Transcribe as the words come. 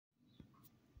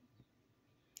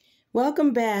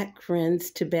Welcome back,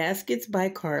 friends, to Baskets by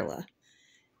Carla.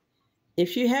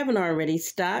 If you haven't already,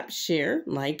 stop, share,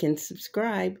 like, and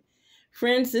subscribe.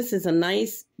 Friends, this is a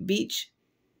nice beach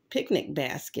picnic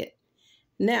basket.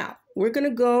 Now, we're going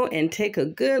to go and take a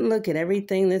good look at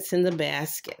everything that's in the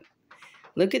basket.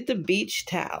 Look at the beach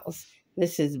towels.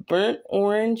 This is burnt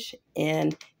orange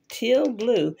and teal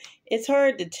blue. It's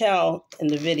hard to tell in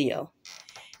the video.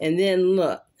 And then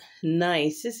look,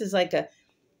 nice. This is like a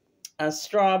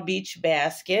straw beach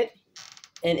basket.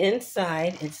 And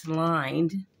inside it's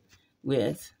lined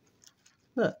with,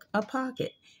 look, a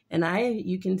pocket. And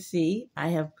you can see I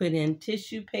have put in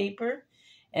tissue paper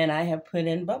and I have put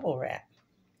in bubble wrap.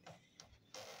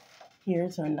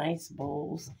 Here's our nice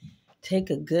bowls. Take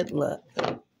a good look.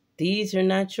 These are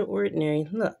not your ordinary.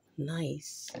 Look,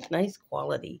 nice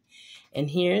quality. And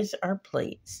here's our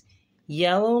plates.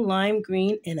 Yellow, lime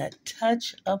green, and a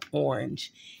touch of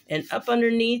orange. And up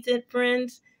underneath it,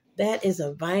 friends, that is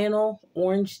a vinyl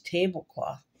orange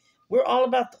tablecloth. We're all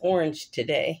about the orange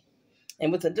today.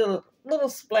 And with a little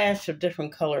splash of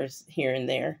different colors here and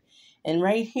there. And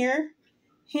right here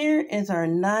is our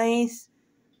nice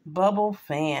bubble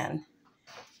fan.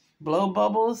 Blow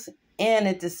bubbles and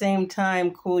at the same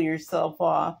time cool yourself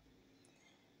off.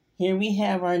 Here we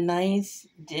have our nice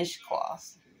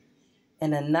dishcloth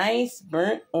and a nice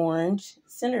burnt orange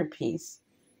centerpiece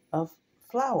of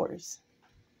flowers.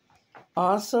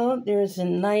 Also, there's a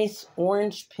nice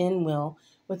orange pinwheel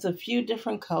with a few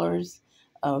different colors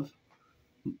of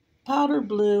powder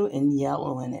blue and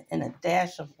yellow in it and a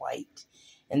dash of white.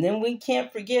 And then we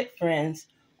can't forget, friends,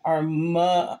 our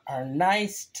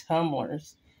nice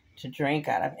tumblers to drink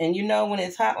out of. And you know, when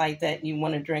it's hot like that, you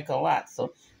want to drink a lot.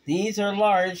 So these are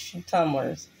large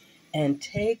tumblers. And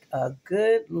take a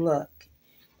good look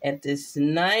at this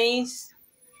nice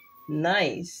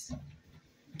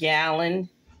gallon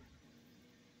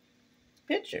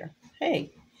pitcher.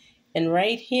 Hey, and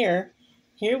right here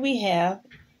we have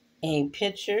a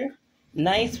pitcher,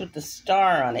 nice with the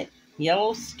star on it,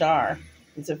 yellow star.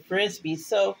 It's a frisbee.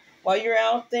 So while you're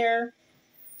out there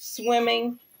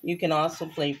swimming, you can also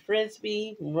play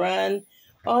frisbee, run,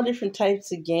 all different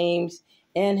types of games,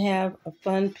 and have a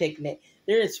fun picnic.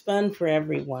 There is fun for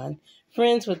everyone.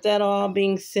 Friends, with that all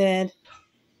being said,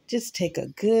 just take a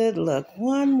good look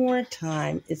one more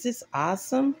time. Is this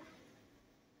awesome?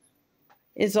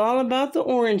 It's all about the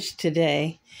orange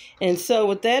today. And so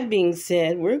with that being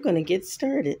said, we're going to get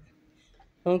started.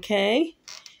 Okay?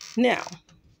 Now,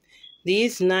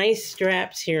 these nice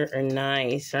straps here are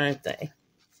nice, aren't they?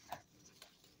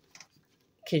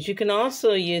 Because you can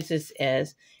also use this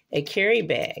as a carry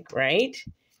bag, right?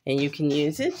 And you can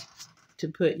use it to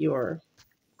put your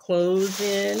clothes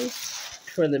in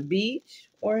for the beach,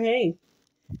 or hey,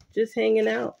 just hanging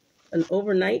out. An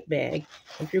overnight bag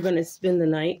if you're going to spend the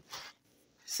night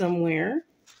somewhere.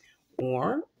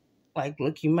 Or, like,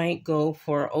 look, you might go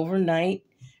for overnight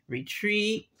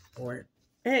retreat, or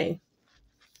hey,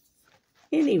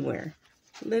 anywhere.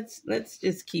 Let's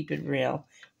just keep it real.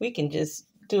 We can just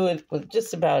do it with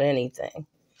just about anything.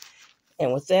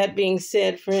 And with that being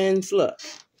said, friends, look.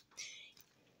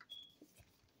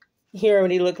 You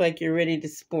already look like you're ready to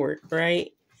sport,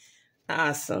 right?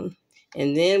 Awesome.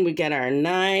 And then we got our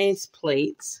nice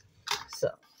plates. So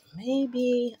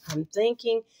maybe I'm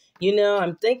thinking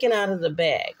out of the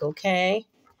bag, okay?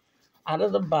 Out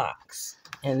of the box.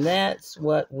 And that's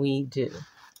what we do.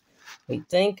 We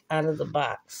think out of the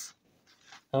box.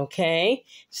 Okay?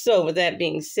 So with that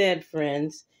being said,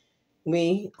 friends,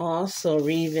 we also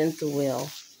reinvent the wheel.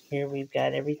 Here we've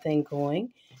got everything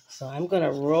going. So I'm going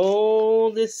to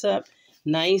roll this up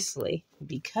nicely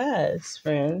because,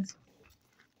 friends,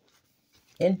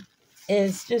 it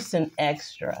is just an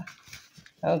extra.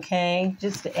 Okay?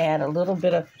 Just to add a little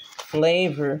bit of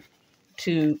flavor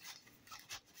to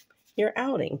your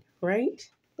outing, right?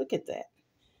 Look at that.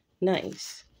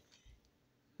 Nice.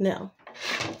 Now,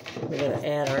 we're going to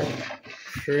add our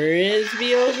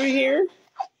frisbee over here.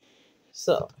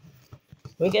 So,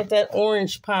 we get that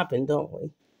orange popping, don't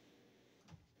we?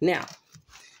 Now,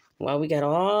 while we got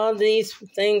all these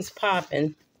things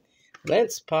popping,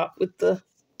 let's pop with the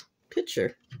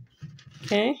pitcher.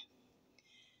 Okay?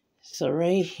 So,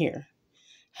 right here.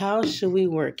 How should we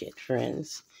work it,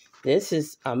 friends? This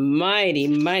is a mighty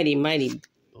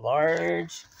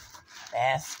large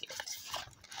basket.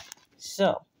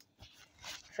 So,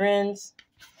 friends,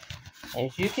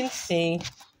 as you can see,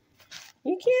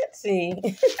 you can't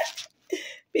see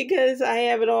because I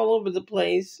have it all over the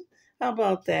place. How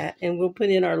about that? And we'll put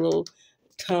in our little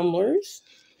tumblers.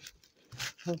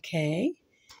 Okay,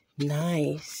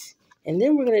 nice. And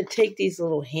then we're going to take these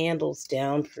little handles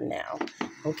down for now.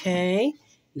 Okay,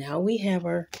 Now we have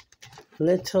our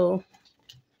little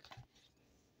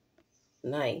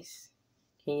nice.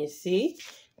 Can you see?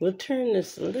 We'll turn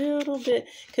this a little bit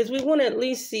because we want to at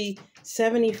least see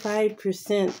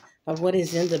 75% of what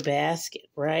is in the basket,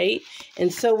 right?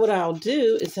 And so what I'll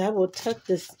do is I will tuck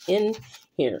this in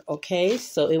here, okay?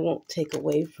 So it won't take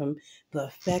away from the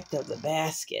effect of the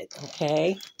basket,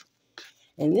 okay?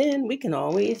 And then we can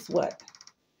always, what?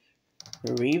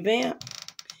 Revamp.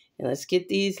 And let's get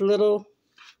these little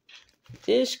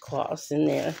dishcloths in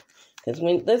there. Because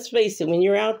let's face it, when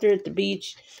you're out there at the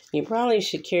beach, you probably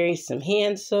should carry some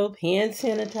hand soap, hand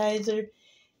sanitizer,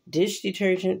 dish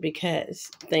detergent, because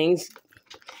things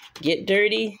get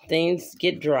dirty, things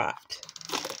get dropped,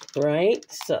 right?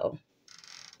 So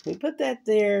we put that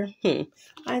there.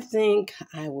 I think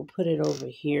I will put it over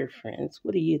here, friends.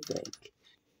 What do you think?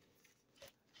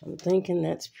 I'm thinking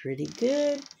that's pretty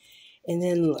good. And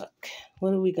then look,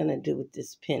 what are we going to do with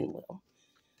this pinwheel?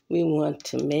 We want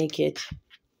to make it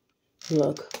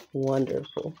look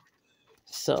wonderful.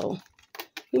 So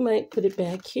we might put it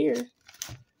back here.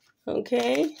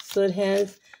 Okay, so it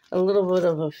has a little bit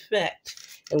of effect.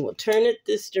 And we'll turn it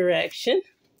this direction.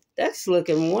 That's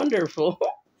looking wonderful.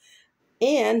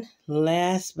 And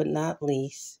last but not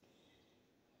least,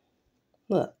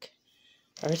 look,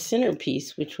 our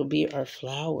centerpiece, which will be our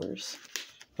flowers.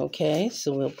 Okay,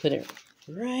 so we'll put it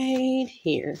right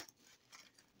here.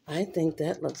 I think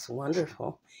that looks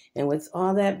wonderful. And with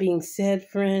all that being said,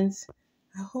 friends,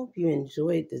 I hope you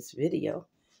enjoyed this video.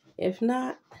 If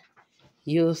not,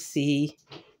 you'll see.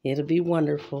 It'll be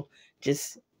wonderful.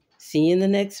 Just see you in the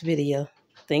next video.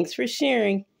 Thanks for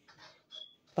sharing.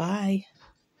 Bye.